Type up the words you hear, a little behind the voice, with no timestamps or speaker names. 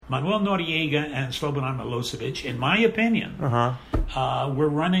Manuel Noriega and Slobodan Milosevic, in my opinion, were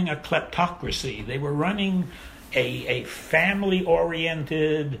running a kleptocracy. They were running a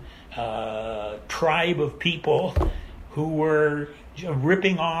family-oriented tribe of people who were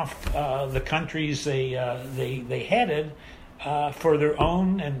ripping off the countries they headed for their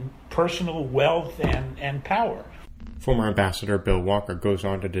own and personal wealth and power. Former Ambassador Bill Walker goes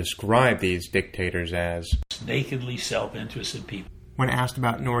on to describe these dictators as nakedly self-interested people. When asked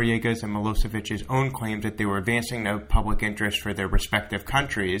about Noriega's and Milosevic's own claims that they were advancing the public interest for their respective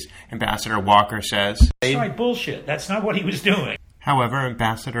countries, Ambassador Walker says, That's right, bullshit. That's not what he was doing. However,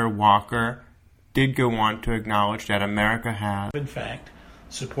 Ambassador Walker did go on to acknowledge that America has, in fact,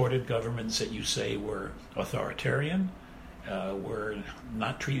 supported governments that you say were authoritarian, were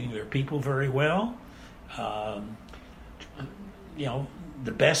not treating their people very well.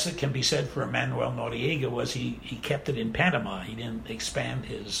 The best that can be said for Manuel Noriega was he kept it in Panama. He didn't expand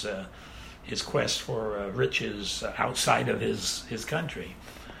his quest for riches outside of his country.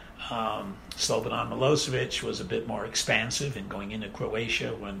 Slobodan Milosevic was a bit more expansive in going into Croatia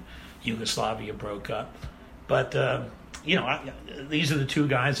when Yugoslavia broke up. But, these are the two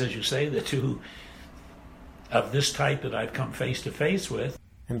guys, as you say, the two of this type that I've come face to face with.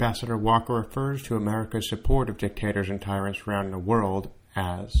 Ambassador Walker refers to America's support of dictators and tyrants around the world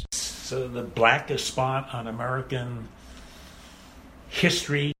as so the blackest spot on American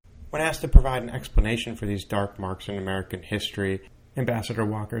history. When asked to provide an explanation for these dark marks in American history, Ambassador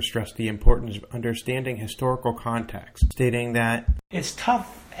Walker stressed the importance of understanding historical context, stating that it's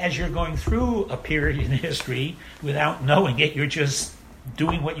tough as you're going through a period in history without knowing it. You're just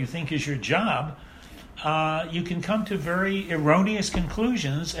doing what you think is your job. You can come to very erroneous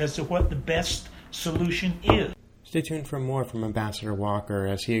conclusions as to what the best solution is. Stay tuned for more from Ambassador Walker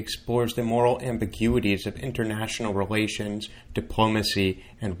as he explores the moral ambiguities of international relations, diplomacy,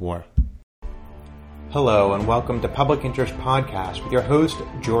 and war. Hello, and welcome to Public Interest Podcast with your host,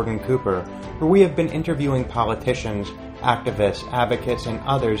 Jordan Cooper, where we have been interviewing politicians, activists, advocates, and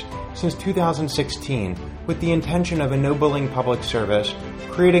others since 2016 with the intention of ennobling public service,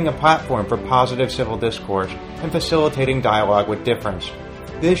 creating a platform for positive civil discourse, and facilitating dialogue with difference.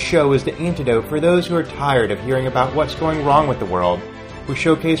 This show is the antidote for those who are tired of hearing about what's going wrong with the world. We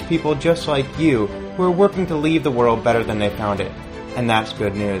showcase people just like you who are working to leave the world better than they found it. And that's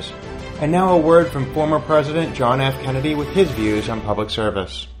good news. And now a word from former President John F. Kennedy with his views on public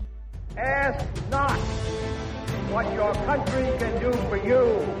service. Ask not what your country can do for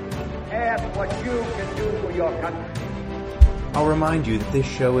you. Ask what you can do for your country. I'll remind you that this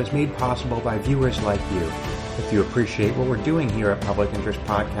show is made possible by viewers like you. If you appreciate what we're doing here at Public Interest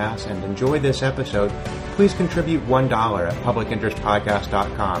Podcast and enjoy this episode, please contribute $1 at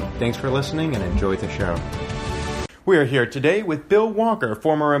publicinterestpodcast.com. Thanks for listening and enjoy the show. We are here today with Bill Walker,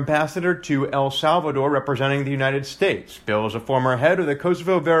 former ambassador to El Salvador representing the United States. Bill is a former head of the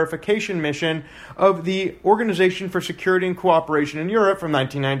Kosovo Verification Mission of the Organization for Security and Cooperation in Europe from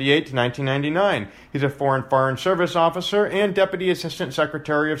 1998 to 1999. He's a Foreign Service Officer and Deputy Assistant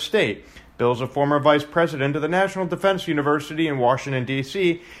Secretary of State. Bill is a former vice president of the National Defense University in Washington,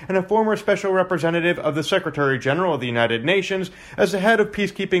 D.C., and a former special representative of the Secretary General of the United Nations as the head of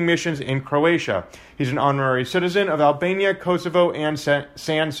peacekeeping missions in Croatia. He's an honorary citizen of Albania, Kosovo, and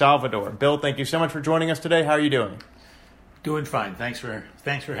San Salvador. Bill, thank you so much for joining us today. How are you doing? Doing fine. Thanks for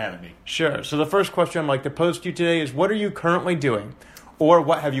having me. Sure. So the first question I'd like to pose to you today is, what are you currently doing, or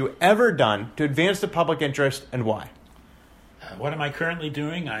what have you ever done to advance the public interest, and why? What am I currently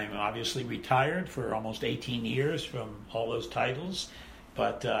doing? I'm obviously retired for almost 18 years from all those titles,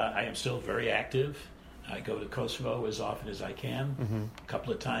 but I am still very active. I go to Kosovo as often as I can, a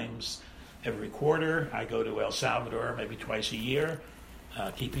couple of times every quarter. I go to El Salvador maybe twice a year,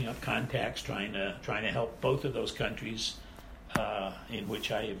 keeping up contacts, trying to help both of those countries in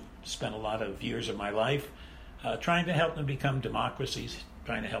which I have spent a lot of years of my life, trying to help them become democracies,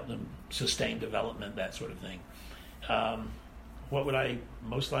 trying to help them sustain development, that sort of thing. What would I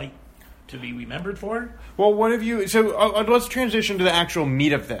most like to be remembered for? Well, what have you... So let's transition to the actual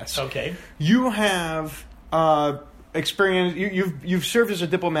meat of this. Okay. You have experience... You've served as a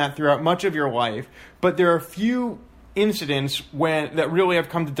diplomat throughout much of your life, but there are a few incidents that really have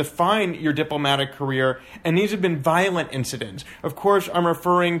come to define your diplomatic career, and these have been violent incidents. Of course, I'm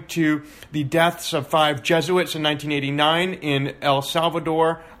referring to the deaths of 5 Jesuits in 1989 in El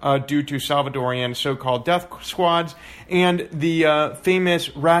Salvador due to Salvadorian so-called death squads, and the famous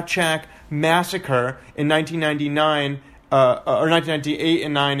Racak massacre in 1999 or 1998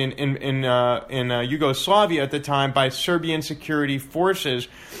 and 9 in Yugoslavia at the time by Serbian security forces.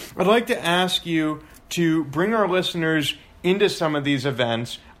 I'd like to ask you to bring our listeners into some of these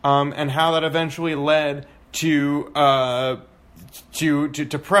events, and how that eventually led to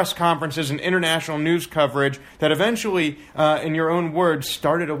press conferences and international news coverage that eventually, in your own words,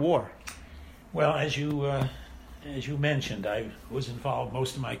 started a war. Well, as you mentioned, I was involved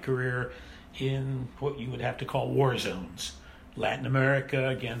most of my career in what you would have to call war zones. Latin America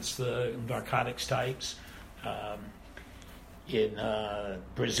against the narcotics types, in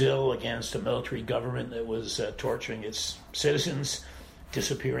Brazil against a military government that was torturing its citizens,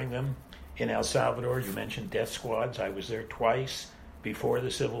 disappearing them. In El Salvador, you mentioned death squads. I was there twice, before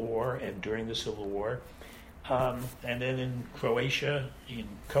the Civil War and during the Civil War. And then in Croatia, in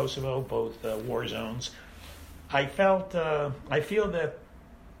Kosovo, both war zones. I feel that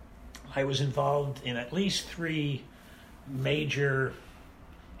I was involved in at least 3 major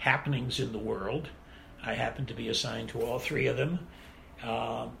happenings in the world. I happened to be assigned to all 3 of them,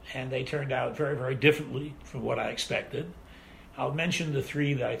 and they turned out very, very differently from what I expected. I'll mention the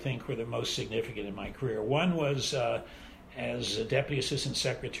 3 that I think were the most significant in my career. One was as a Deputy Assistant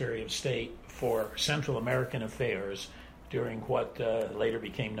Secretary of State for Central American Affairs during what later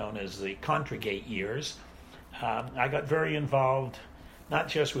became known as the Contragate years. I got very involved not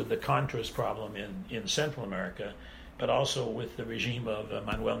just with the Contras problem in Central America, but also with the regime of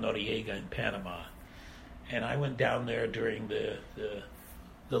Manuel Noriega in Panama. And I went down there during the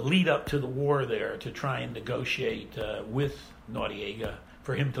lead up to the war there to try and negotiate with Noriega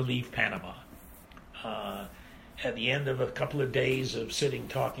for him to leave Panama. At the end of a couple of days of sitting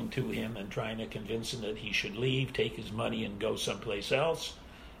talking to him and trying to convince him that he should leave, take his money and go someplace else,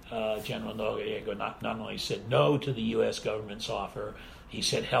 General Noriega not only said no to the U.S. government's offer, he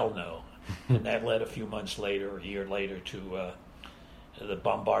said hell no. And that led a few months later, a year later, to the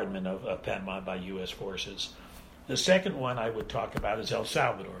bombardment of Panama by U.S. forces. The second one I would talk about is El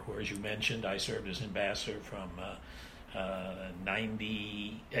Salvador, where, as you mentioned, I served as ambassador from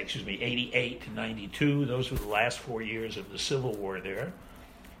 88 to 92. Those were the last 4 years of the Civil War there,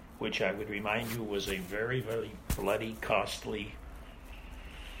 which I would remind you was a very, very bloody, costly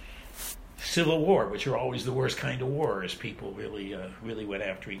civil war, which are always the worst kind of war, as people really went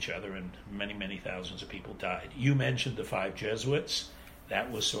after each other, and many, many thousands of people died. You mentioned the 5 Jesuits.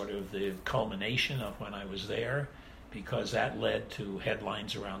 That was sort of the culmination of when I was there, because that led to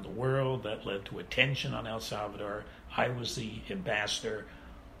headlines around the world, that led to attention on El Salvador. I was the ambassador.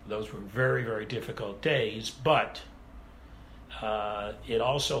 Those were very, very difficult days, but it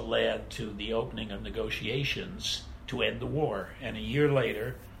also led to the opening of negotiations to end the war. And a year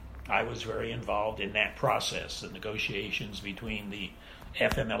later, I was very involved in that process, the negotiations between the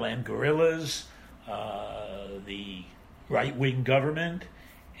FMLN guerrillas, the right-wing government,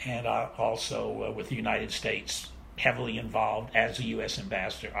 and also with the United States, heavily involved. As a U.S.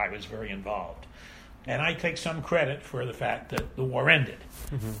 ambassador, I was very involved. And I take some credit for the fact that the war ended.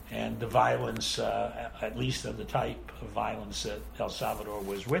 Mm-hmm. And the violence, at least of the type of violence that El Salvador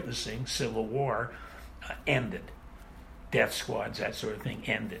was witnessing, civil war, ended. Death squads, that sort of thing,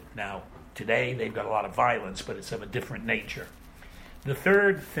 ended. Now, today they've got a lot of violence, but it's of a different nature. The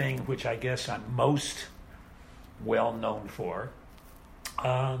third thing, which I guess I'm most well known for,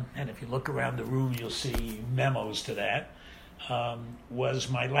 and if you look around the room you'll see memos to that, was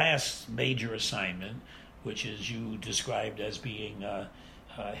my last major assignment, which is you described as being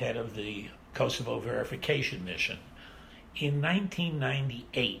head of the Kosovo verification mission. In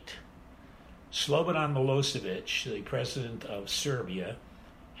 1998, Slobodan Milosevic, the president of Serbia,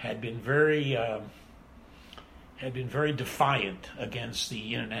 had been very defiant against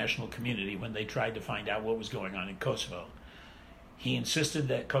the international community when they tried to find out what was going on in Kosovo. He insisted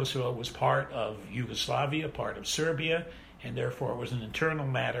that Kosovo was part of Yugoslavia, part of Serbia, and therefore it was an internal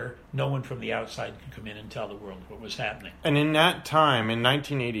matter. No one from the outside could come in and tell the world what was happening. And in that time, in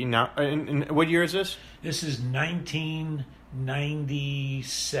 1989, what year is this? This is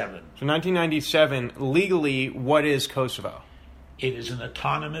 1997. So 1997, legally, what is Kosovo? It is an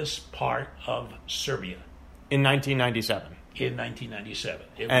autonomous part of Serbia. In 1997? In 1997.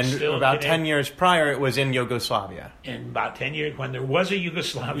 And about 10 years prior, it was in Yugoslavia. In about 10 years, when there was a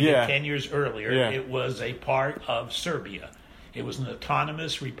Yugoslavia 10 years earlier, it was a part of Serbia. It was an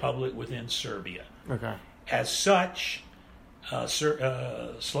autonomous republic within Serbia. Okay. As such,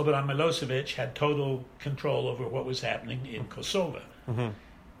 Slobodan Milosevic had total control over what was happening in Kosovo. Mm-hmm.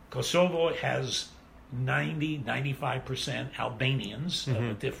 Kosovo has 95% Albanians of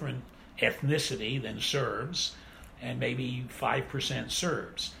a different ethnicity than Serbs, and maybe 5%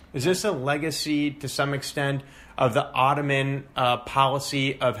 Serbs. Is this a legacy, to some extent, of the Ottoman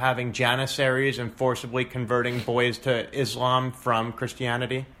policy of having janissaries and forcibly converting boys to Islam from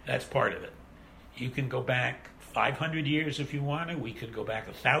Christianity? That's part of it. You can go back 500 years if you wanted. We could go back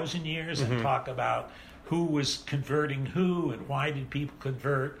 1,000 years and talk about who was converting who and why did people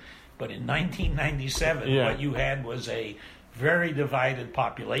convert. But in 1997, what you had was a very divided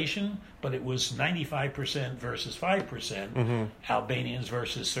population, but it was 95% versus 5%, Albanians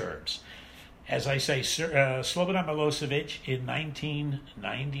versus Serbs. As I say, Slobodan Milosevic in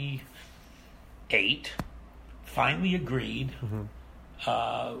 1998 finally agreed,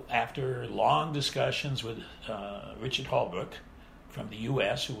 after long discussions with Richard Holbrooke from the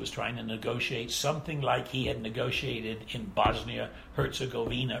U.S., who was trying to negotiate something like he had negotiated in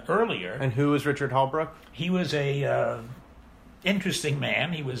Bosnia-Herzegovina earlier. And who was Richard Holbrooke? He was a interesting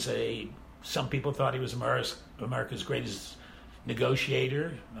man. He was some people thought he was America's greatest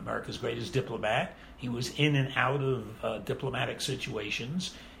negotiator, America's greatest diplomat. He was in and out of diplomatic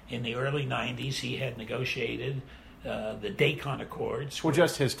situations. In the early 90s, he had negotiated the Dayton Accords. Well,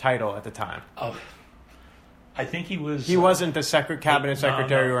 just his title at the time. I think he was... He wasn't the cabinet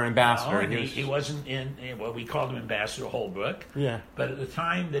secretary or ambassador. No, he wasn't in... Well, we called him Ambassador Holbrooke. Yeah. But at the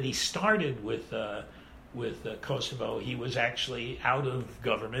time that he started with Kosovo, he was actually out of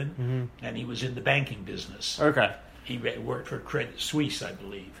government, and he was in the banking business. Okay. He worked for Credit Suisse, I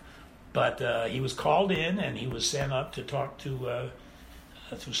believe. But he was called in, and he was sent up to talk to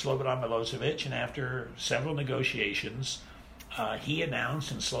Slobodan Milosevic, and after several negotiations, he announced,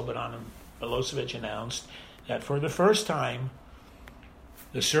 and Slobodan Milosevic announced, that for the first time,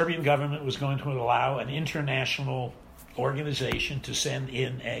 the Serbian government was going to allow an international organization to send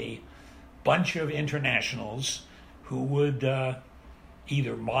in a bunch of internationals who would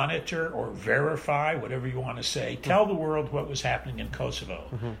either monitor or verify, whatever you want to say, tell the world what was happening in Kosovo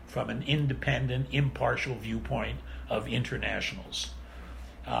from an independent, impartial viewpoint of internationals.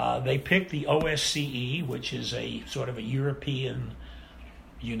 They picked the OSCE, which is a sort of a European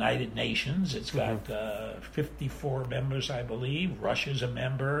United Nations. It's got 54 members, I believe. Russia's a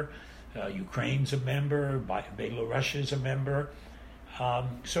member. Ukraine's a member. Belarus is a member.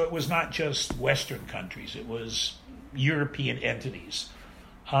 So it was not just Western countries. It was European entities.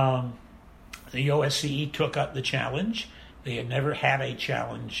 The OSCE took up the challenge. They had never had a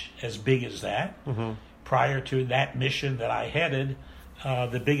challenge as big as that. Prior to that mission that I headed,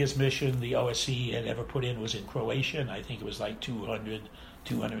 the biggest mission the OSCE had ever put in was in Croatia, and I think it was like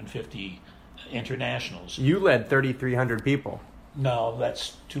 250 internationals. You led 3,300 people. No,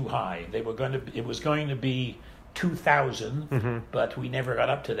 that's too high. It was going to be 2,000, but we never got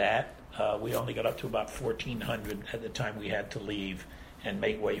up to that. We only got up to about 1,400 at the time we had to leave and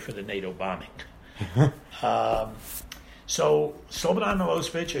make way for the NATO bombing. So Slobodan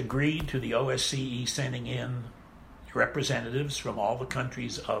Milosevic agreed to the OSCE sending in representatives from all the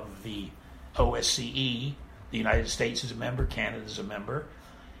countries of the OSCE. The United States is a member, Canada is a member.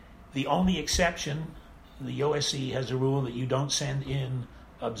 The only exception, the OSCE has a rule that you don't send in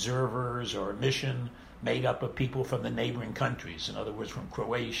observers or a mission made up of people from the neighboring countries. In other words, from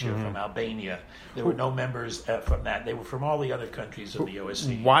Croatia, from Albania. There were no members from that. They were from all the other countries of the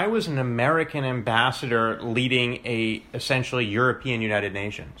OSCE. Why was an American ambassador leading a essentially European United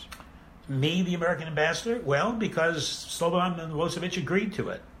Nations? Me, the American ambassador? Well, because Slobodan Milosevic agreed to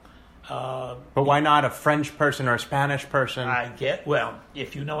it. But why not a French person or a Spanish person? Well,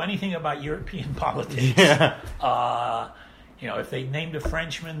 if you know anything about European politics, if they named a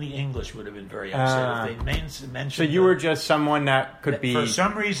Frenchman, the English would have been very upset. If they mentioned, so you were just someone that could be... For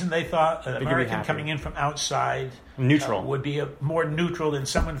some reason, they thought an American coming in from outside neutral would be more neutral than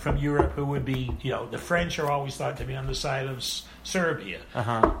someone from Europe who would be, the French are always thought to be on the side of Serbia.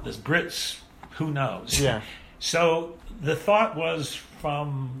 The Brits, who knows? Yeah. So the thought was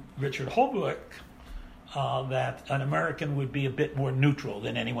from Richard Holbrooke that an American would be a bit more neutral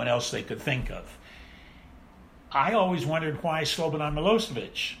than anyone else they could think of. I always wondered why Slobodan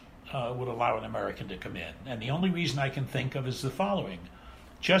Milosevic would allow an American to come in. And the only reason I can think of is the following.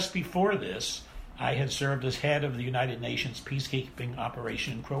 Just before this, I had served as head of the United Nations peacekeeping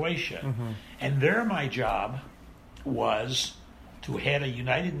operation in Croatia. And there my job was to head a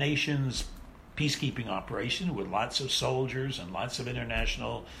United Nations peacekeeping operation with lots of soldiers and lots of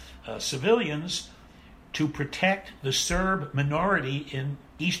international civilians to protect the Serb minority in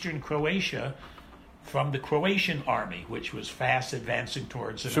eastern Croatia from the Croatian army, which was fast advancing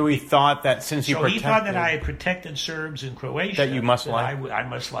towards it. So he thought that since he protected... he thought that I had protected Serbs in Croatia... That you must like... I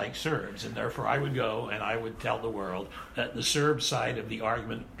must like Serbs, and therefore I would go and I would tell the world that the Serb side of the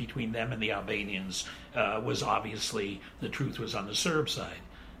argument between them and the Albanians was obviously... the truth was on the Serb side.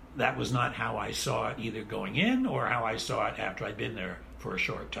 That was not how I saw it either going in or how I saw it after I'd been there for a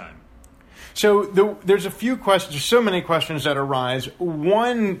short time. So there's a few questions, there's so many questions that arise.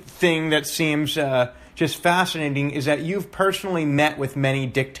 One thing that seems just fascinating is that you've personally met with many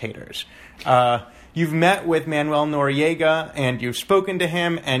dictators. You've met with Manuel Noriega, and you've spoken to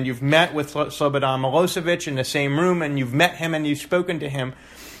him, and you've met with Slobodan Milosevic in the same room, and you've met him and you've spoken to him.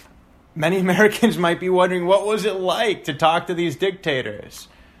 Many Americans might be wondering, what was it like to talk to these dictators?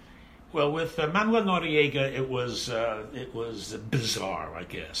 Well, with Manuel Noriega, it was bizarre, I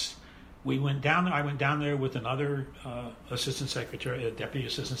guess. I went down there with another assistant secretary, a deputy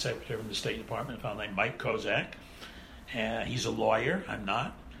assistant secretary from the State Department, a fellow named Mike Kozak. He's a lawyer. I'm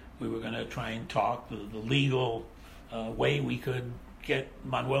not. We were going to try and talk the legal way we could get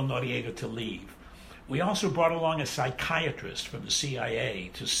Manuel Noriega to leave. We also brought along a psychiatrist from the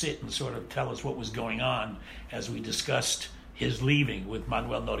CIA to sit and sort of tell us what was going on as we discussed his leaving with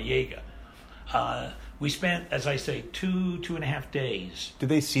Manuel Noriega. We spent, as I say, 2.5 days. Did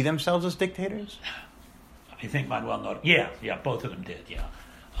they see themselves as dictators? I think Manuel Noriega, yeah, both of them did, yeah.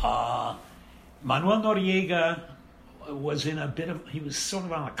 Manuel Noriega was he was sort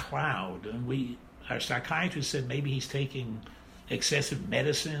of on a cloud, and our psychiatrist said maybe he's taking excessive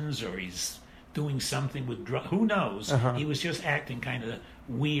medicines or he's doing something with drugs. Who knows? Uh-huh. He was just acting kind of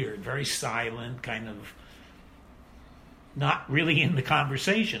weird, very silent, kind of not really in the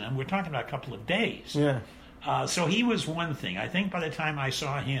conversation. And we're talking about a couple of days. Yeah. So he was one thing. I think by the time I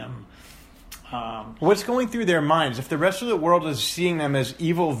saw him... what's going through their minds? If the rest of the world is seeing them as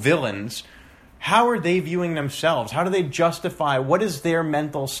evil villains, how are they viewing themselves? How do they justify? What is their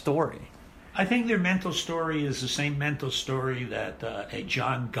mental story? I think their mental story is the same mental story that a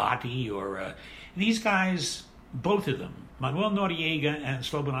John Gotti or these guys, both of them, Manuel Noriega and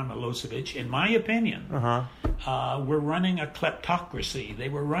Slobodan Milosevic, in my opinion, were running a kleptocracy. They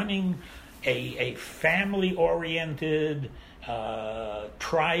were running a family-oriented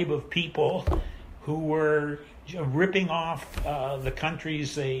tribe of people who were ripping off the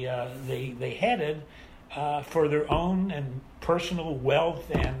countries they headed for their own and personal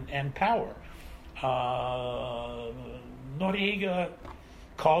wealth and power. Noriega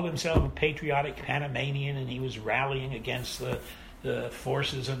called himself a patriotic Panamanian, and he was rallying against the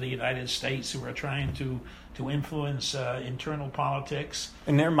forces of the United States who were trying to influence internal politics.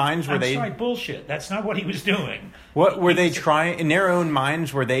 In their minds, bullshit. That's not what he was doing. What were they trying? In their own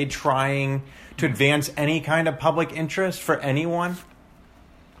minds, were they trying to advance any kind of public interest for anyone?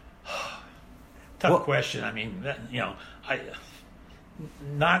 Tough question. I mean,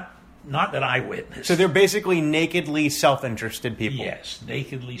 not that I witnessed. So they're basically nakedly self-interested people. Yes,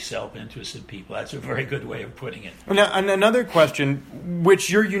 nakedly self-interested people. That's a very good way of putting it. Now, and another question, which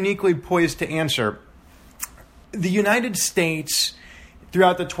you're uniquely poised to answer. The United States,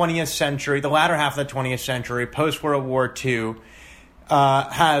 throughout the 20th century, the latter half of the 20th century, post-World War II,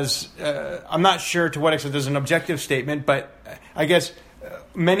 has, I'm not sure to what extent there's an objective statement, but I guess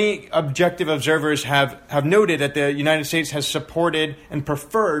many objective observers have noted that the United States has supported and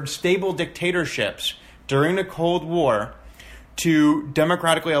preferred stable dictatorships during the Cold War to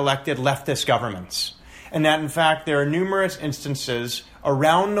democratically elected leftist governments. And that, in fact, there are numerous instances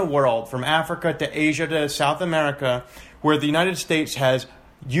around the world, from Africa to Asia to South America, where the United States has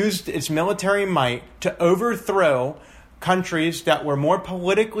used its military might to overthrow countries that were more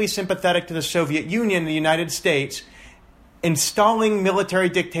politically sympathetic to the Soviet Union than the United States, installing military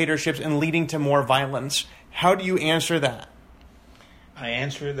dictatorships and leading to more violence. How do you answer that? I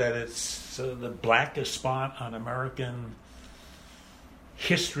answer that it's the blackest spot on American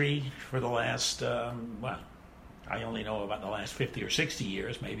history for the last, I only know about the last 50 or 60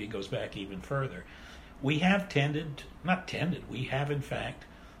 years. Maybe it goes back even further. We have we have in fact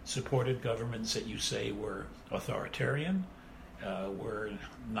supported governments that you say were authoritarian, were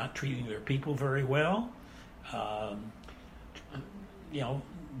not treating their people very well.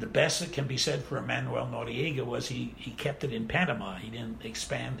 The best that can be said for Manuel Noriega was he kept it in Panama. He didn't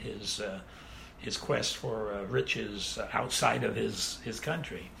expand his quest for riches outside of his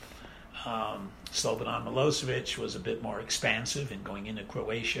country. Slobodan Milosevic was a bit more expansive in going into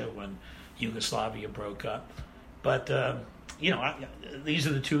Croatia when Yugoslavia broke up. But, these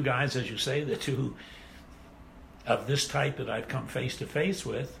are the two guys, as you say, the two of this type that I've come face to face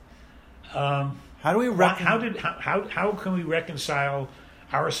with. How can we reconcile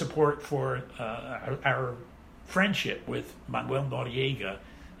our support for our friendship with Manuel Noriega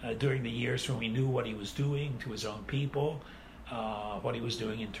during the years when we knew what he was doing to his own people, what he was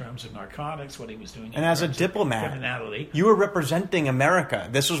doing in terms of narcotics, what he was doing in terms of criminality. You were representing America.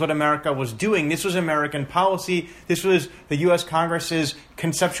 This was what America was doing. This was American policy. This was the U.S. Congress's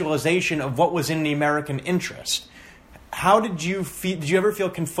conceptualization of what was in the American interest. how did you feel? Did you ever feel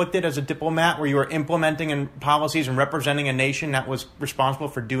conflicted as a diplomat where you were implementing policies and representing a nation that was responsible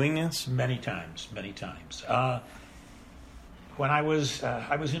for doing this? Many times. When I was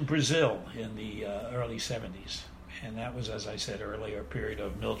in Brazil in the early 70s, and that was, as I said earlier, a period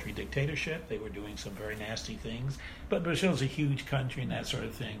of military dictatorship. They were doing some very nasty things, but Brazil's a huge country, and that sort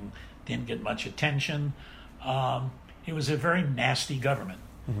of thing didn't get much attention. It was a very nasty government.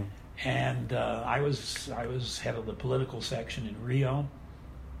 Mm-hmm. And I was head of the political section in Rio.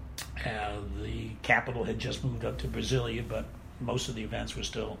 The capital had just moved up to Brasilia, but most of the events were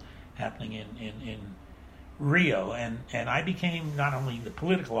still happening in Rio. And I became not only the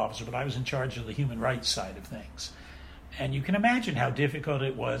political officer, but I was in charge of the human rights side of things. And you can imagine how difficult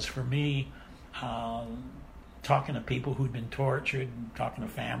it was for me talking to people who'd been tortured, talking to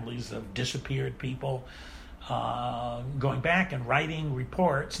families of disappeared people, going back and writing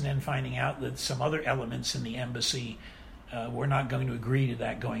reports and then finding out that some other elements in the embassy were not going to agree to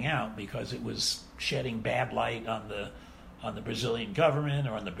that going out because it was shedding bad light on the Brazilian government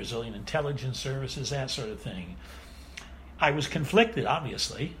or on the Brazilian intelligence services, that sort of thing. I was conflicted,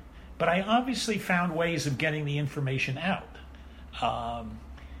 obviously, but I obviously found ways of getting the information out.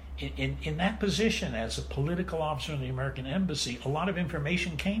 In that position as a political officer in the American embassy, a lot of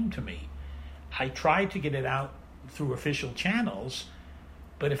information came to me. I tried to get it out through official channels,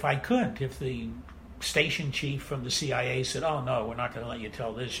 but if I couldn't, if the station chief from the CIA said, "Oh no, we're not going to let you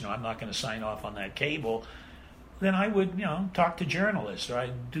tell this, I'm not going to sign off on that cable," then I would, talk to journalists, or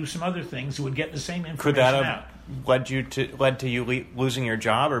I'd do some other things that would get the same information out. Could that have led to you losing your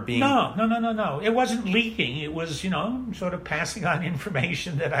job or being? No. It wasn't leaking. It was, sort of passing on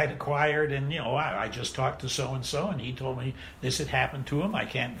information that I'd acquired, and I just talked to so and he told me this had happened to him. I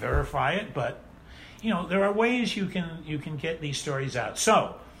can't verify it, but there are ways you can get these stories out.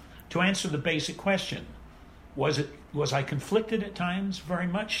 So, to answer the basic question, was I conflicted at times? Very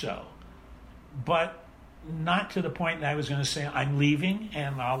much so, but not to the point that I was going to say I'm leaving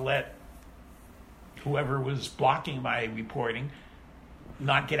and I'll let whoever was blocking my reporting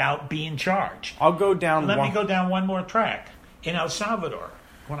not get out, be in charge. I'll go down. Let me go down one more track. In El Salvador,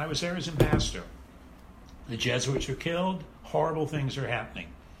 when I was there as ambassador, the Jesuits were killed. Horrible things are happening.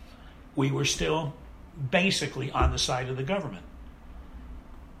 We were still basically on the side of the government.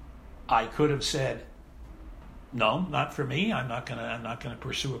 I could have said, "No, not for me. I'm not gonna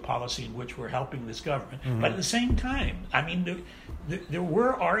pursue a policy in which we're helping this government." Mm-hmm. But at the same time, I mean, there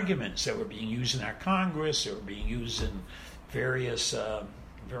were arguments that were being used in our Congress, that were being used in various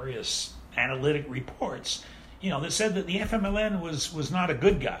analytic reports, that said that the FMLN was not a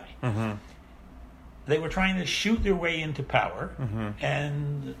good guy. Mm-hmm. They were trying to shoot their way into power, mm-hmm.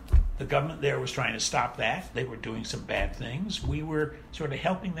 and the government there was trying to stop that. They were doing some bad things. We were sort of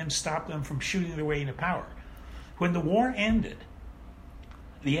helping them stop them from shooting their way into power. When the war ended,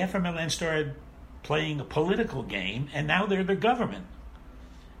 the FMLN started playing a political game, and now they're the government.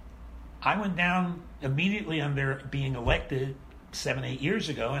 I went down immediately on their being elected 7-8 years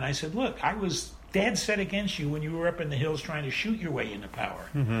ago, and I said, "Look, I was dead set against you when you were up in the hills trying to shoot your way into power.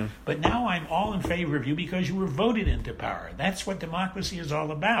 Mm-hmm. But now I'm all in favor of you because you were voted into power. That's what democracy is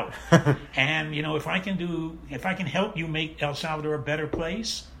all about." And if I can help you make El Salvador a better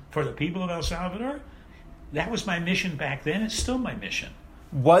place for the people of El Salvador, that was my mission back then. It's still my mission.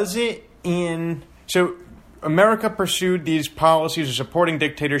 Was it so America pursued these policies of supporting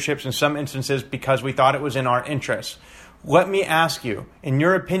dictatorships in some instances because we thought it was in our interests. Let me ask you, in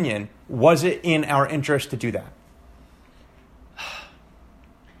your opinion, was it in our interest to do that?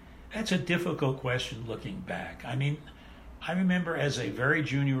 That's a difficult question looking back. I mean, I remember as a very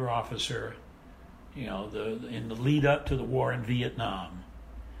junior officer, in the lead up to the war in Vietnam,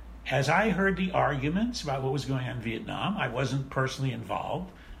 as I heard the arguments about what was going on in Vietnam, I wasn't personally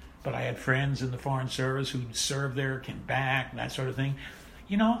involved, but I had friends in the Foreign Service who'd served there, came back, and that sort of thing.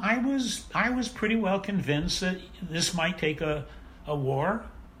 I was pretty well convinced that this might take a war.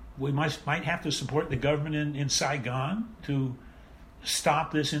 We might have to support the government in Saigon to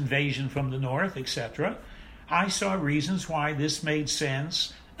stop this invasion from the north, etc. I saw reasons why this made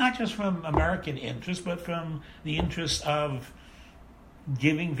sense, not just from American interest, but from the interest of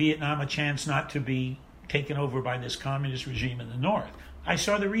giving Vietnam a chance not to be taken over by this communist regime in the north. I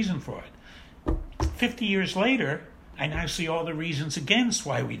saw the reason for it. 50 years later, I now see all the reasons against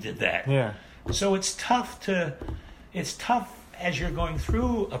why we did that. Yeah. So it's tough as you're going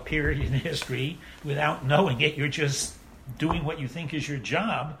through a period in history without knowing it. You're just doing what you think is your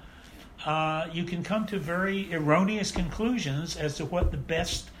job. You can come to very erroneous conclusions as to what the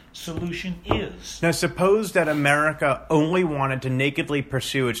best solution is. Now, suppose that America only wanted to nakedly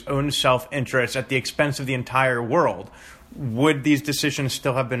pursue its own self-interest at the expense of the entire world. Would these decisions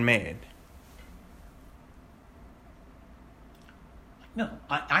still have been made? No.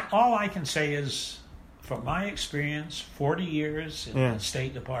 All I can say is, from my experience, 40 years in the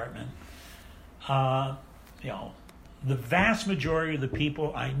State Department, the vast majority of the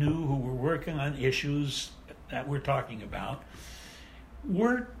people I knew who were working on issues that we're talking about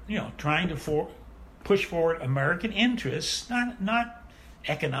were, trying to push forward American interests, not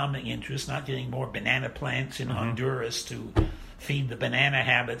economic interests, not getting more banana plants in Honduras to feed the banana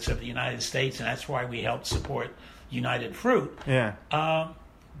habits of the United States, and that's why we helped support United Fruit. Yeah.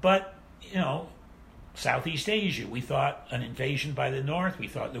 But, Southeast Asia, we thought an invasion by the North, we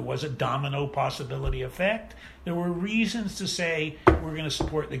thought there was a domino possibility effect. There were reasons to say we're going to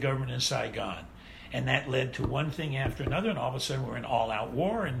support the government in Saigon. And that led to one thing after another, and all of a sudden we're in all-out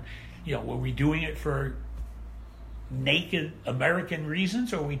war. And, were we doing it for naked American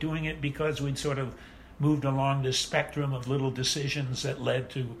reasons, or were we doing it because we'd sort of moved along this spectrum of little decisions that led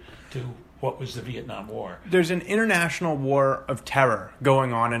to what was the Vietnam War? There's an international war of terror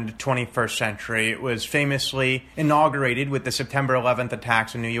going on in the 21st century. It was famously inaugurated with the September 11th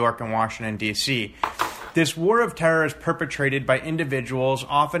attacks in New York and Washington, D.C. This war of terror is perpetrated by individuals,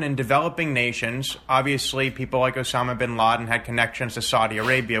 often in developing nations. Obviously, people like Osama bin Laden had connections to Saudi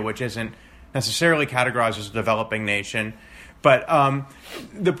Arabia, which isn't necessarily categorized as a developing nation. But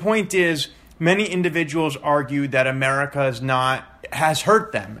the point is, many individuals argue that America has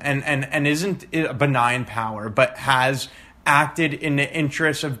hurt them and isn't a benign power, but has acted in the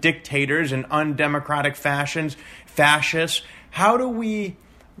interests of dictators in undemocratic fashions, fascists. How do we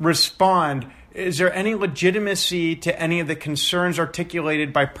respond? Is there any legitimacy to any of the concerns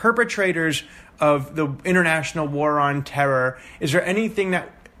articulated by perpetrators of the international war on terror? Is there anything that,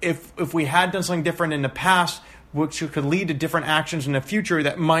 if we had done something different in the past, which could lead to different actions in the future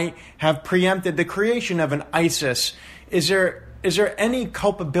that might have preempted the creation of an ISIS? Is there any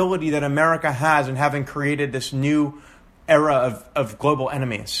culpability that America has in having created this new era of global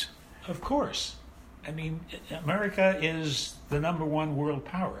enemies? Of course. I mean, America is the number one world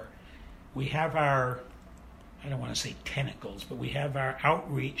power. We have our, I don't want to say tentacles, but we have our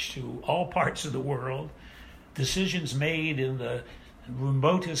outreach to all parts of the world. Decisions made in the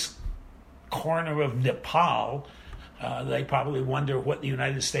remotest corner of Nepal, they probably wonder what the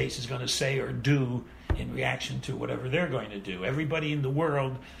United States is going to say or do in reaction to whatever they're going to do. Everybody in the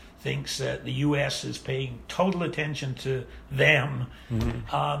world thinks that the U.S. is paying total attention to them.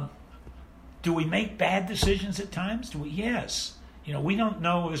 Mm-hmm. Do we make bad decisions at times? Yes. We don't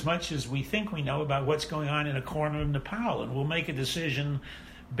know as much as we think we know about what's going on in a corner of Nepal, and we'll make a decision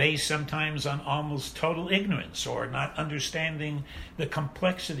based sometimes on almost total ignorance or not understanding the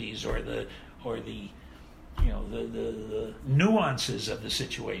complexities or the nuances of the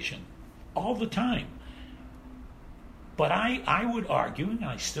situation all the time. But I would argue, and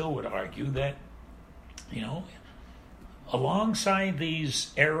I still would argue, that alongside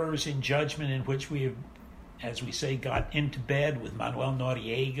these errors in judgment in which we have, as we say, got into bed with Manuel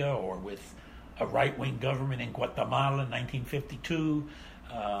Noriega or with a right-wing government in Guatemala in 1952,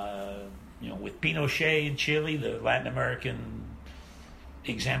 with Pinochet in Chile, the Latin American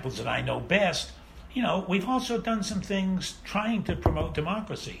examples that I know best, we've also done some things trying to promote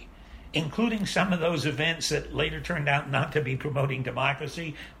democracy, including some of those events that later turned out not to be promoting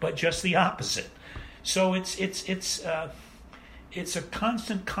democracy, but just the opposite. So it's a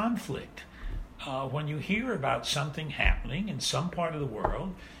constant conflict. When you hear about something happening in some part of the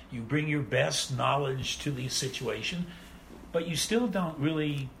world, you bring your best knowledge to the situation, but you still don't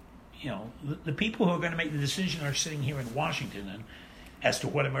really, the people who are going to make the decision are sitting here in Washington as to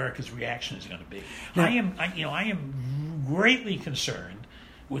what America's reaction is going to be. I am greatly concerned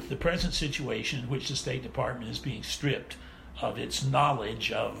with the present situation in which the State Department is being stripped of its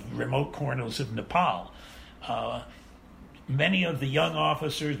knowledge of remote corners of Nepal. Many of the young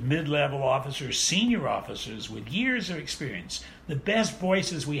officers, mid-level officers, senior officers with years of experience, the best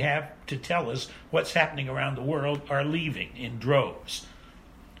voices we have to tell us what's happening around the world, are leaving in droves.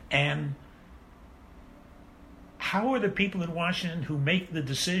 And how are the people in Washington who make the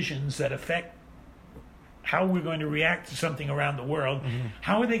decisions that affect how we're going to react to something around the world,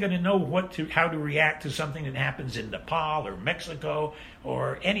 how are they going to know how to react to something that happens in Nepal or Mexico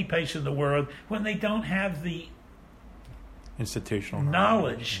or any place in the world when they don't have the institutional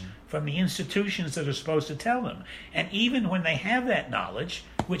knowledge from the institutions that are supposed to tell them? And even when they have that knowledge,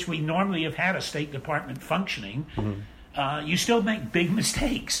 which we normally have had a State Department functioning, you still make big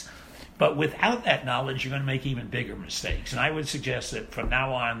mistakes But without that knowledge, you're going to make even bigger mistakes. And I would suggest that from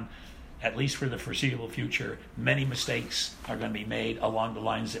now on, at least for the foreseeable future, many mistakes are going to be made along the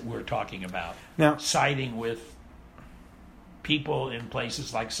lines that we're talking about. Now, siding with people in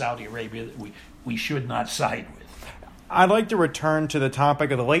places like Saudi Arabia that we should not side with. I'd like to return to the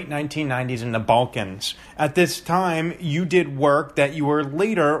topic of the late 1990s in the Balkans. At this time, you did work that you were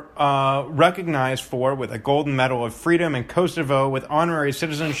later recognized for with a Golden Medal of Freedom in Kosovo, with honorary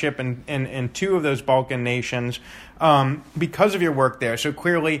citizenship in two of those Balkan nations because of your work there. So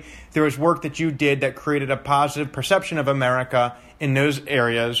clearly, there was work that you did that created a positive perception of America in those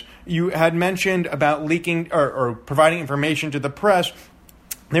areas. You had mentioned about leaking or providing information to the press.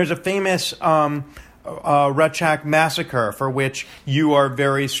 There's a famous Rečak massacre, for which you are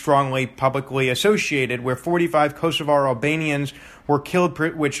very strongly publicly associated, where 45 Kosovar Albanians were killed,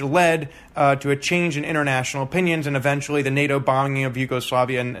 which led to a change in international opinions and eventually the NATO bombing of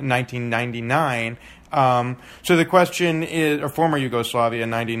Yugoslavia in 1999. So the question is, or former Yugoslavia in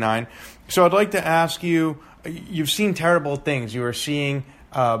 99. So I'd like to ask you, you've seen terrible things. You were seeing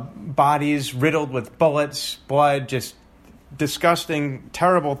bodies riddled with bullets, blood, just disgusting,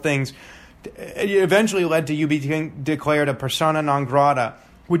 terrible things. It eventually led to you being declared a persona non grata.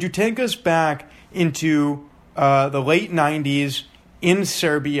 Would you take us back into the late 90s in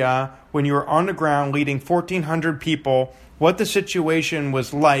Serbia when you were on the ground leading 1,400 people, what the situation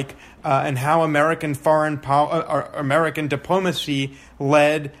was like, and how American American diplomacy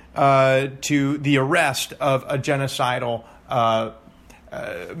led to the arrest of a genocidal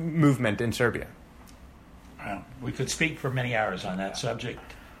movement in Serbia? Well, we could speak for many hours on that subject.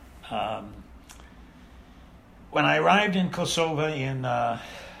 When I arrived in Kosovo in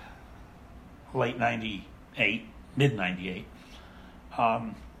late 98, mid 98,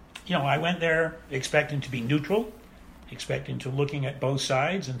 I went there expecting to be neutral, expecting to looking at both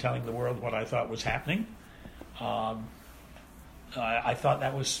sides and telling the world what I thought was happening. I thought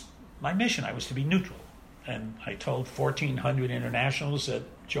that was my mission. I was to be neutral. And I told 1,400 internationals that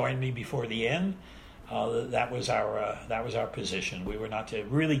joined me before the end, that was our position. We were not to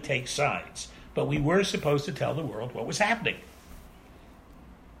really take sides, but we were supposed to tell the world what was happening.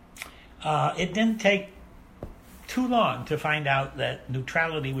 It didn't take too long to find out that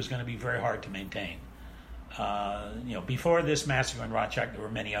neutrality was going to be very hard to maintain. Before this massacre in Rečak, there were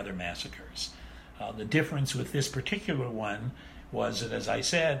many other massacres. The difference with this particular one was that, as I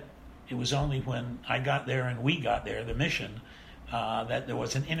said, it was only when I got there and we got there, the mission, that there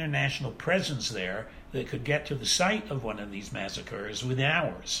was an international presence there that could get to the site of one of these massacres within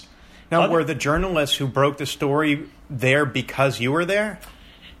hours. Now, were the journalists who broke the story there because you were there?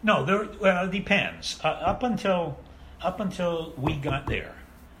 No, it depends. Up until we got there,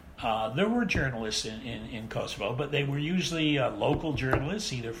 there were journalists in Kosovo, but they were usually local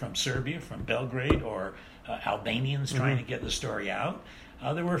journalists, either from Serbia, from Belgrade, or Albanians trying to get the story out.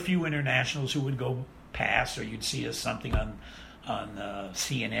 There were a few internationals who would go past, or you'd see something on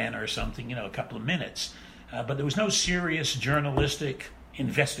CNN or something, a couple of minutes. But there was no serious journalistic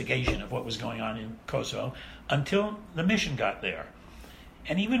investigation of what was going on in Kosovo until the mission got there.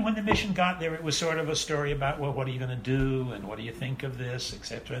 And even when the mission got there, it was sort of a story about, well, what are you going to do, and what do you think of this,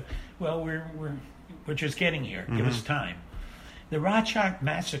 etc. Well, we're just getting here. Give us time. The Rečak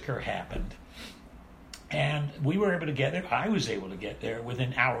massacre happened, and we were able to get there. I was able to get there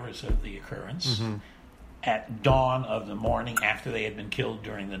within hours of the occurrence, at dawn of the morning after they had been killed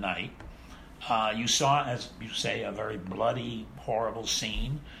during the night. You saw, as you say, a very bloody, horrible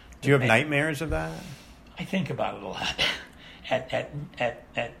scene. Do you have nightmares of that? I think about it a lot.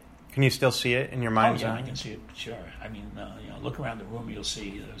 Can you still see it in your mind's eye? I can see it, sure. I mean, look around the room, you'll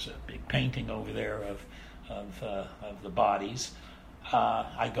see there's a big painting over there of the bodies.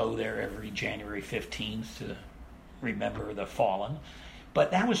 I go there every January 15th to remember the fallen.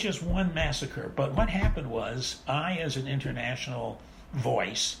 But that was just one massacre. But what happened was, I, as an international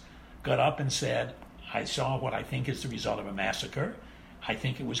voice, got up and said, I saw what I think is the result of a massacre. I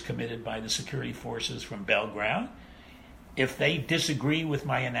think it was committed by the security forces from Belgrade. If they disagree with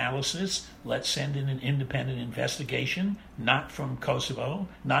my analysis, let's send in an independent investigation, not from Kosovo,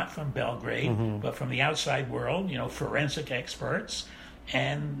 not from Belgrade, but from the outside world, forensic experts,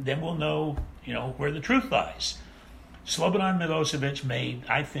 and then we'll know, where the truth lies. Slobodan Milosevic made,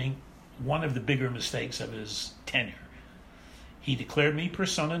 I think, one of the bigger mistakes of his tenure. He declared me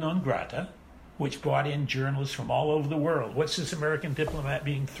persona non grata, which brought in journalists from all over the world. What's this American diplomat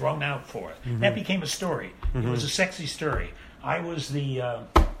being thrown out for? That became a story. It was a sexy story. I was the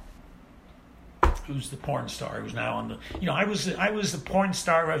who's the porn star who's now on the. I was the porn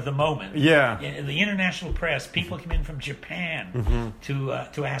star of the moment. Yeah. In the international press, people come in from Japan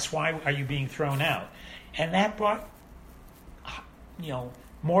to ask, why are you being thrown out, and that brought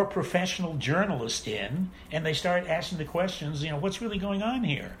more professional journalists in, and they started asking the questions. What's really going on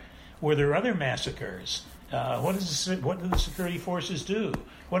here? Were there other massacres? What do the security forces do?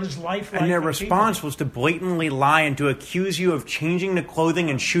 What is life like? And their response was to blatantly lie and to accuse you of changing the clothing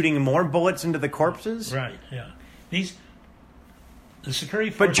and shooting more bullets into the corpses? Right, yeah. The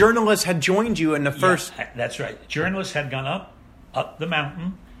security forces... But journalists had joined you in the first... Yeah, that's right. Journalists had gone up the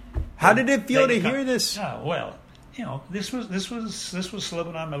mountain. How did it feel to hear this? Oh, well, this was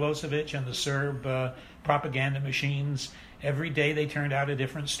Slobodan Milosevic and the Serb propaganda machines. Every day they turned out a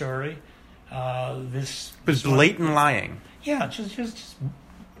different story. This was blatant lying. Yeah, just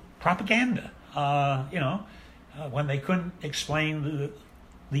propaganda. When they couldn't explain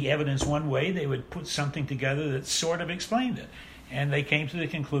the evidence one way, they would put something together that sort of explained it. And they came to the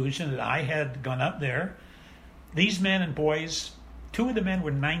conclusion that I had gone up there. These men and boys, 2 of the men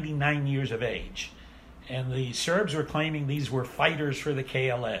were 99 years of age. And the Serbs were claiming these were fighters for the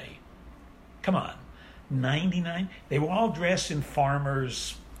KLA. Come on. 99? They were all dressed in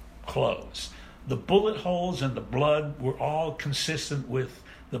farmers' clothes. The bullet holes and the blood were all consistent with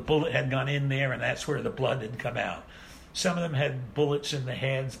the bullet had gone in there, and that's where the blood had come out. Some of them had bullets in the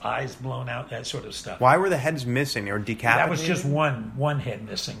heads, eyes blown out, that sort of stuff. Why were the heads missing or decapitated? That was just one head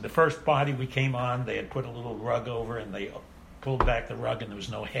missing. The first body we came on, they had put a little rug over, and they pulled back the rug, and there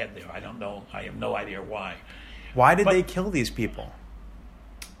was no head there. I don't know. I have no idea why. Why did they kill these people?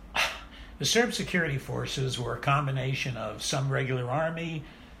 The Serb security forces were a combination of some regular army,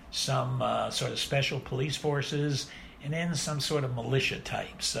 some sort of special police forces, and then some sort of militia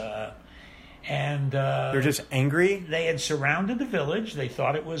types. They're just angry? They had surrounded the village. They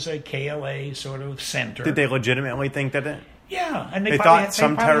thought it was a KLA sort of center. Did they legitimately think that it? Yeah, and they thought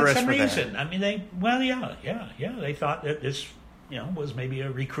some terrorists were reason. there. I mean, yeah. They thought that this, was maybe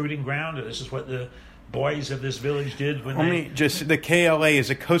a recruiting ground, or this is what the boys of this village did when the KLA is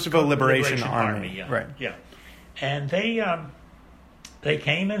a Kosovo Liberation Army. Yeah, right. Yeah, and they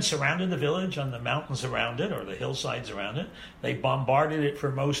came and surrounded the village on the mountains around it, or the hillsides around it. They bombarded it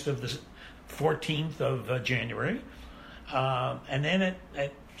for most of the 14th of January, and then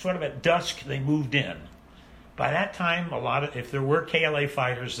at dusk they moved in. By that time, if there were KLA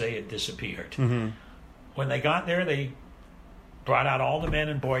fighters, they had disappeared. Mm-hmm. When they got there, they brought out all the men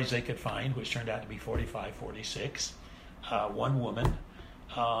and boys they could find, which turned out to be 45, 46, one woman.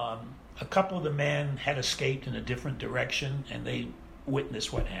 A couple of the men had escaped in a different direction, and they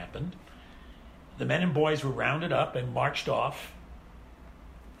witnessed what happened. The men and boys were rounded up and marched off.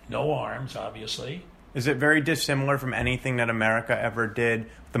 No arms, obviously. Is it very dissimilar from anything that America ever did?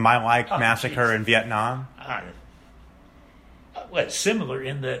 The My Lai massacre in Vietnam? Well, it's similar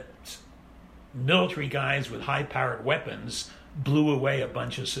in that military guys with high-powered weapons blew away a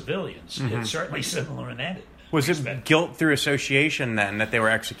bunch of civilians. Mm-hmm. It's certainly similar in that. Was it guilt through association then that they were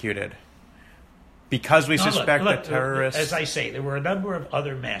executed? Because we suspect that terrorists... As I say, there were a number of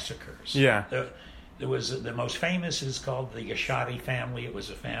other massacres. Yeah. There was the most famous is called the Yashadi family. It was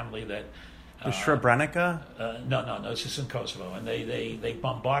a family that... The Srebrenica? No, this is in Kosovo. And they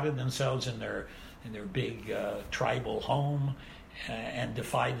bombarded themselves in their big tribal home and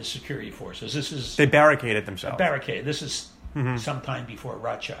defied the security forces. They barricaded themselves. This is sometime before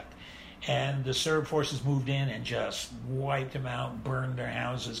Ratchak. And the Serb forces moved in and just wiped them out, burned their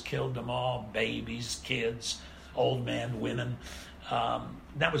houses, killed them all, babies, kids, old men, women.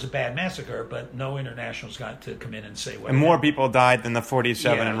 That was a bad massacre, but no internationals got to come in and say what. And more people died than the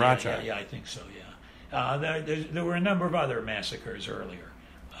 47 in Ratchak. Yeah, I think so, yeah. There were a number of other massacres earlier.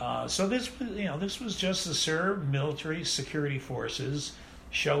 So this was just the Serb military security forces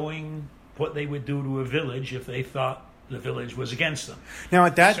showing what they would do to a village if they thought the village was against them. Now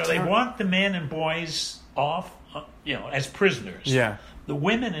at that time, they walked the men and boys off, as prisoners. Yeah. The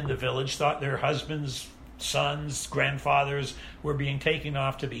women in the village thought their husbands, sons, grandfathers were being taken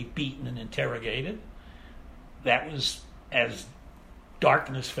off to be beaten and interrogated. That was as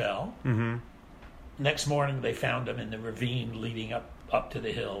darkness fell. Mm-hmm. Next morning, they found them in the ravine leading up to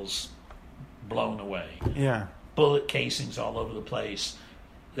the hills, blown away. Yeah. Bullet casings all over the place.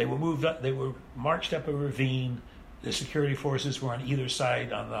 They were moved up. They were marched up a ravine. The security forces were on either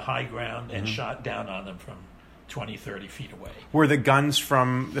side on the high ground and shot down on them from 20, 30 feet away. Were the guns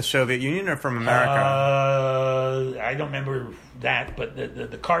from the Soviet Union or from America? I don't remember that, but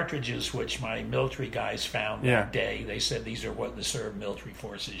the cartridges which my military guys found that day, they said these are what the Serb military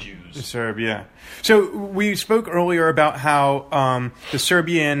forces use. The Serb, yeah. So we spoke earlier about how the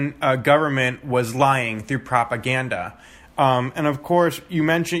Serbian government was lying through propaganda. And of course, you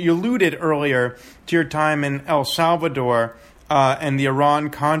alluded earlier to your time in El Salvador and the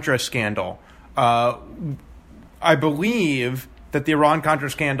Iran-Contra scandal. I believe that the Iran-Contra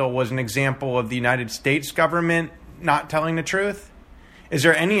scandal was an example of the United States government not telling the truth. Is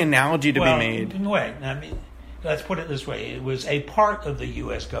there any analogy to be made? Wait, I mean, let's put it this way: it was a part of the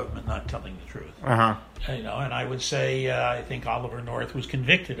U.S. government not telling the truth. And I would say I think Oliver North was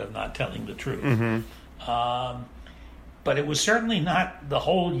convicted of not telling the truth. Mm-hmm. But it was certainly not the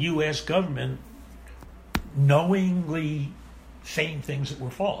whole U.S. government knowingly saying things that were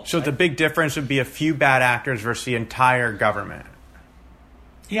false. So the big difference would be a few bad actors versus the entire government.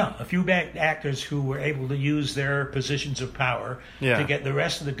 Yeah, a few bad actors who were able to use their positions of power to get the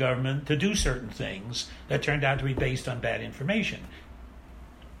rest of the government to do certain things that turned out to be based on bad information.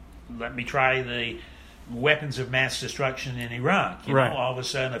 Let me try the weapons of mass destruction in Iraq. You know, all of a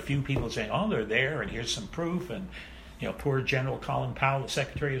sudden a few people saying, oh, they're there and here's some proof, and poor General Colin Powell, the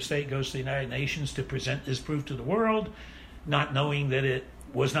Secretary of State, goes to the United Nations to present this proof to the world, not knowing that it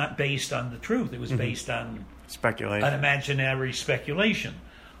was not based on the truth. It was based on speculation, an imaginary speculation.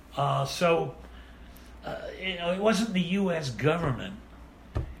 So it wasn't the U.S. government.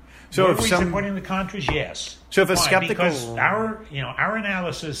 So were we supporting the Contras? Yes. So if a skeptical, because our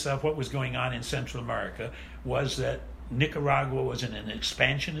analysis of what was going on in Central America was that Nicaragua was in an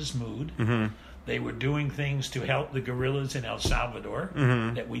expansionist mood. Mm-hmm. They were doing things to help the guerrillas in El Salvador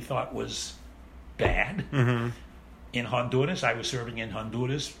that we thought was bad. Mm-hmm. In Honduras, I was serving in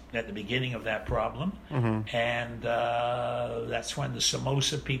Honduras at the beginning of that problem, and that's when the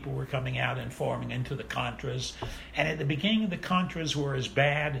Somoza people were coming out and forming into the Contras. And at the beginning, the Contras were as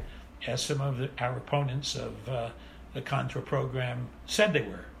bad as some of our opponents of the Contra program said they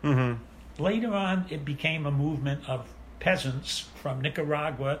were. Mm-hmm. Later on, it became a movement of peasants from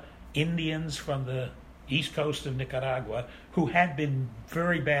Nicaragua, Indians from the east coast of Nicaragua, who had been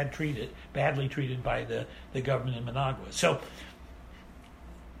very badly treated by the government in Managua. So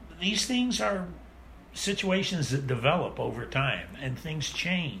these things are situations that develop over time, and things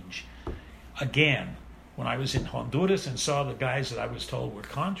change. Again, when I was in Honduras and saw the guys that I was told were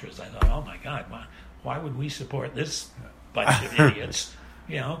Contras, I thought, oh my God, why would we support this bunch of idiots?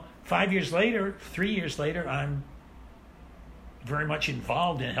 3 years later, I'm very much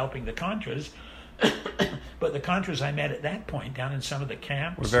involved in helping the Contras. But the Contras I met at that point down in some of the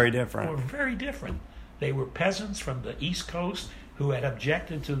camps were very different. They were peasants from the East Coast who had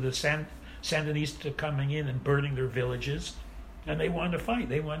objected to the Sandinista coming in and burning their villages, and they wanted to fight.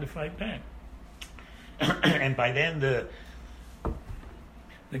 They wanted to fight back. And by then, the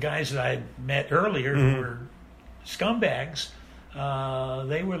guys that I met earlier who were scumbags,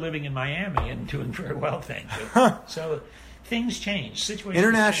 they were living in Miami and doing very well, thank you. So things change. Situations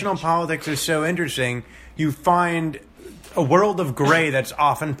International change. Politics is so interesting. You find a world of gray that's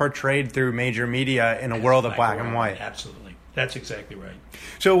often portrayed through major media in a world of black and white. Absolutely. That's exactly right.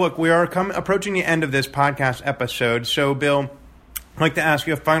 So, look, we are approaching the end of this podcast episode. So, Bill, I'd like to ask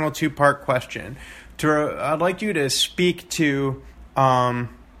you a final two-part question. I'd like you to speak to,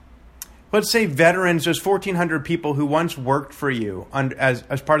 let's say, veterans, those 1,400 people who once worked for you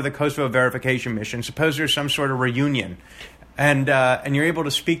as part of the Kosovo verification mission. Suppose there's some sort of reunion, and you're able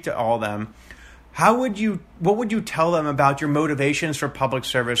to speak to all of them. What would you tell them about your motivations for public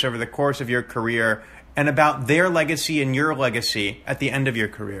service over the course of your career, and about their legacy and your legacy at the end of your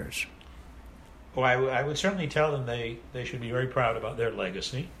careers? Well, I would certainly tell them they should be very proud about their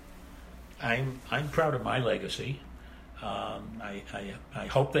legacy. I'm proud of my legacy. I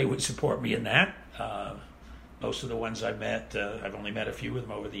hope they would support me in that. Most of the ones I've met, I've only met a few of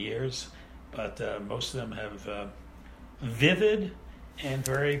them over the years, but most of them have vivid and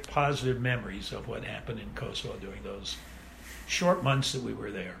very positive memories of what happened in Kosovo during those short months that we were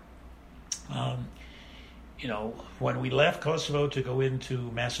there. When we left Kosovo to go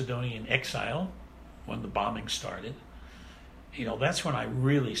into Macedonia in exile, when the bombing started, that's when I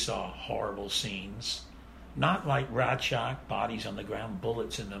really saw horrible scenes. Not like Radchak, bodies on the ground,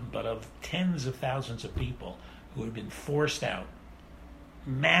 bullets in them, but of tens of thousands of people who had been forced out,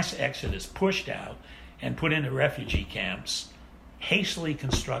 mass exodus, pushed out, and put into refugee camps, hastily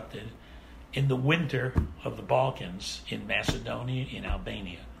constructed in the winter of the Balkans, in Macedonia, in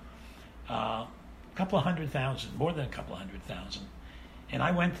Albania. A couple of 100,000, more than a couple of 100,000. And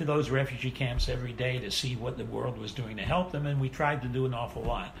I went to those refugee camps every day to see what the world was doing to help them, and we tried to do an awful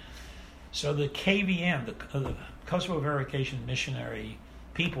lot. So the KVM, the Kosovo Verification Missionary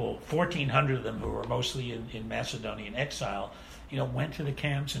people, 1,400 of them who were mostly in Macedonian exile, went to the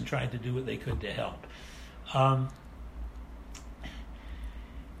camps and tried to do what they could to help. I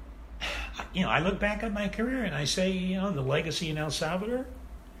look back at my career and I say, the legacy in El Salvador,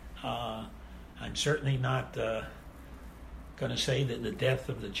 I'm certainly not going to say that the death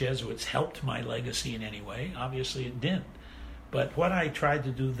of the Jesuits helped my legacy in any way. Obviously it didn't. But what I tried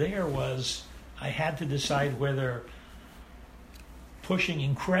to do there was I had to decide whether pushing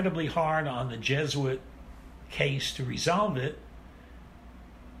incredibly hard on the Jesuit case to resolve it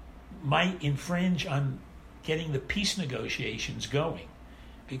might infringe on getting the peace negotiations going.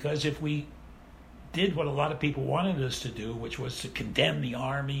 Because if we did what a lot of people wanted us to do, which was to condemn the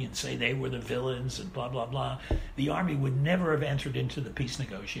army and say they were the villains and blah, blah, blah, the army would never have entered into the peace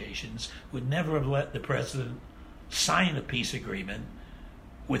negotiations, would never have let the president sign a peace agreement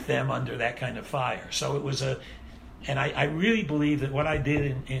with them under that kind of fire. So it was and I really believe that what I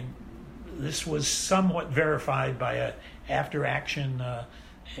did in this was somewhat verified by a after-action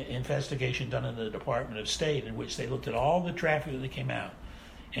investigation done in the Department of State, in which they looked at all the traffic that came out.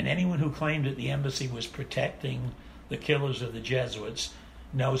 And anyone who claimed that the embassy was protecting the killers of the Jesuits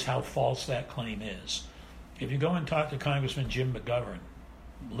knows how false that claim is. If you go and talk to Congressman Jim McGovern,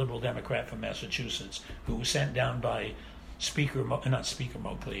 liberal Democrat from Massachusetts, who was sent down by Chairman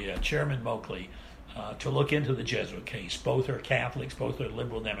Moakley to look into the Jesuit case. Both are Catholics, both are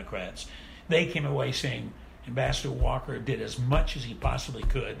liberal Democrats. They came away saying Ambassador Walker did as much as he possibly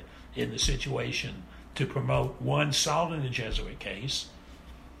could in the situation to promote, one, solving the Jesuit case.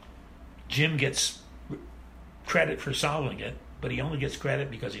 Jim gets credit for solving it, but he only gets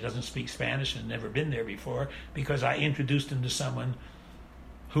credit because he doesn't speak Spanish and never been there before, because I introduced him to someone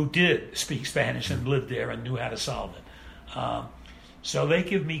who did speak Spanish and lived there and knew how to solve it. So they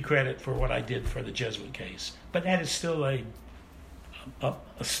give me credit for what I did for the Jesuit case, but that is still a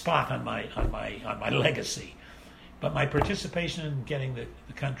spot on my legacy. But my participation in getting the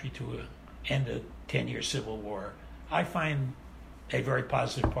country to end a 10-year civil war, I find a very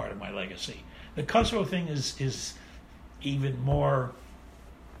positive part of my legacy. The Kosovo thing is even more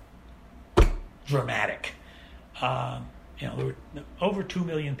dramatic. There were over 2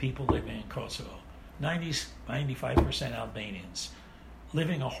 million people living in Kosovo, 95% Albanians,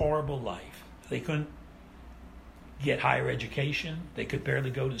 living a horrible life. They couldn't get higher education. They could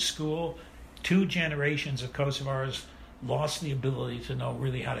barely go to school. 2 generations of Kosovars lost the ability to know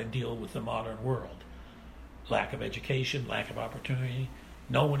really how to deal with the modern world. Lack of education, lack of opportunity.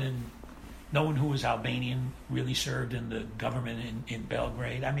 No one who was Albanian really served in the government in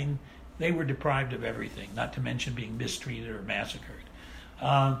Belgrade. I mean, they were deprived of everything, not to mention being mistreated or massacred.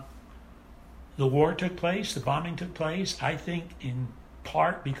 The war took place, the bombing took place, I think in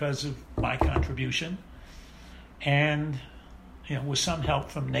part because of my contribution, and with some help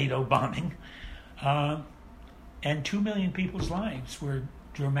from NATO bombing. And 2 million people's lives were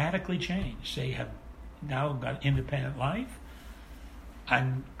dramatically changed. They have now got independent life.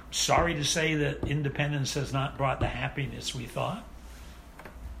 I'm sorry to say that independence has not brought the happiness we thought.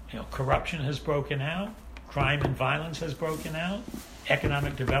 Corruption has broken out, crime and violence has broken out,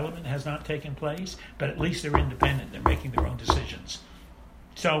 economic development has not taken place, but at least they're independent. They're making their own decisions.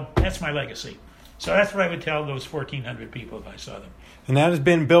 So that's my legacy. So that's what I would tell those 1,400 people if I saw them. And that has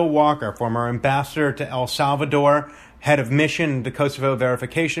been Bill Walker, former ambassador to El Salvador, head of mission, the Kosovo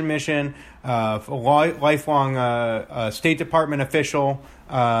Verification Mission, a lifelong State Department official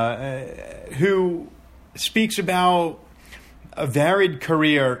who speaks about a varied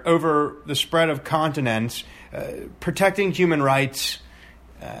career over the spread of continents, protecting human rights,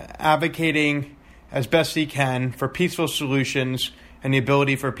 advocating as best he can for peaceful solutions and the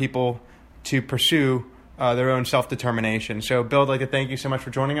ability for people to pursue their own self-determination. So, Bill, I'd like to thank you so much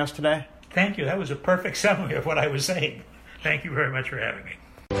for joining us today. Thank you. That was a perfect summary of what I was saying. Thank you very much for having me.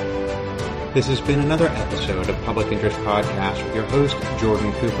 This has been another episode of Public Interest Podcast with your host,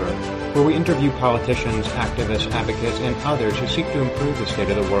 Jordan Cooper, where we interview politicians, activists, advocates, and others who seek to improve the state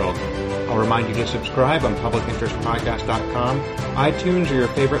of the world. I'll remind you to subscribe on publicinterestpodcast.com, iTunes, or your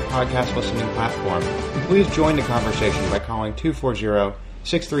favorite podcast listening platform. And please join the conversation by calling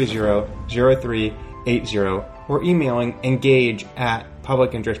 240-630-0380 or emailing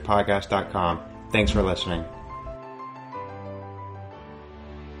engage@publicinterestpodcast.com. Thanks for listening.